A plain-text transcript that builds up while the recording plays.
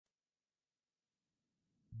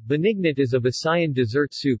Binignit is a Visayan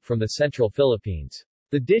dessert soup from the central Philippines.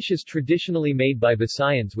 The dish is traditionally made by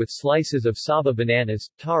Visayans with slices of saba bananas,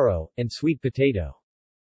 taro, and sweet potato.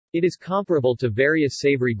 It is comparable to various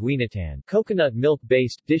savory guinitan, coconut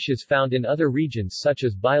milk-based dishes found in other regions such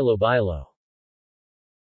as bilo-bilo.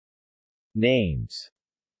 Names.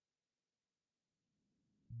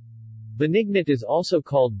 Binignit is also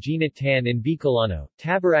called Ginatan in Bicolano,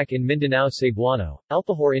 Tabarak in Mindanao Cebuano,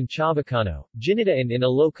 Alpahor in Chavacano, Ginitaan in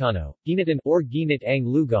Ilocano, Ginatan or Ginit ang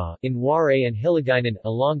Luga in Waray and Hiligaynon,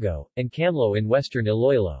 Ilonggo, and Camlo in western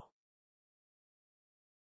Iloilo.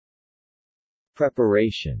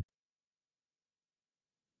 Preparation.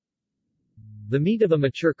 The meat of a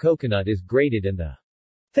mature coconut is grated and the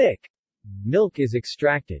thick milk is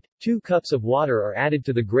extracted. 2 cups of water are added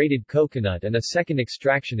to the grated coconut and a second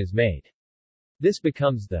extraction is made. This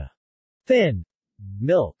becomes the thin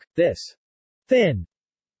milk. This thin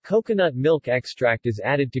coconut milk extract is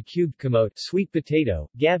added to cubed kamote, sweet potato,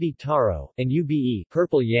 gabi taro, and ube,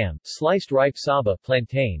 purple yam, sliced ripe saba,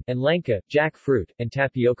 plantain, and langka, jackfruit, and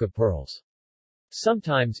tapioca pearls.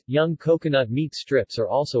 Sometimes, young coconut meat strips are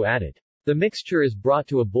also added. The mixture is brought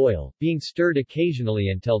to a boil, being stirred occasionally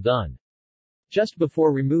until done. Just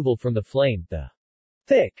before removal from the flame, the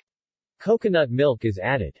thick coconut milk is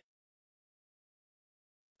added.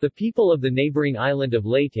 The people of the neighboring island of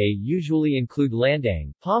Leyte usually include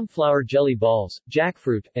landang, palm flour jelly balls,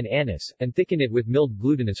 jackfruit, and anise, and thicken it with milled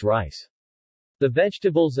glutinous rice. The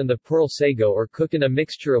vegetables and the pearl sago are cooked in a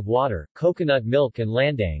mixture of water, coconut milk and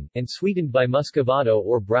landang, and sweetened by muscovado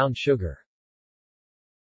or brown sugar.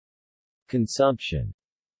 Consumption.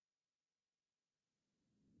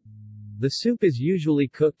 The soup is usually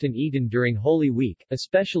cooked and eaten during Holy Week,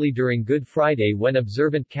 especially during Good Friday when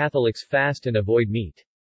observant Catholics fast and avoid meat.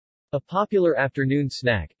 A popular afternoon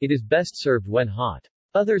snack, it is best served when hot.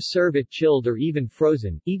 Others serve it chilled or even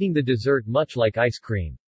frozen, eating the dessert much like ice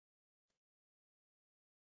cream.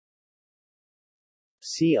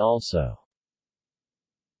 See also: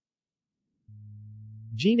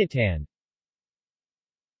 Ginatan,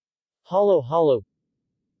 Halo-halo,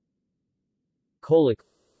 Kolak.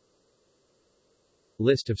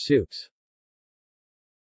 List of soups.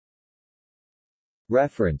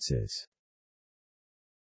 References.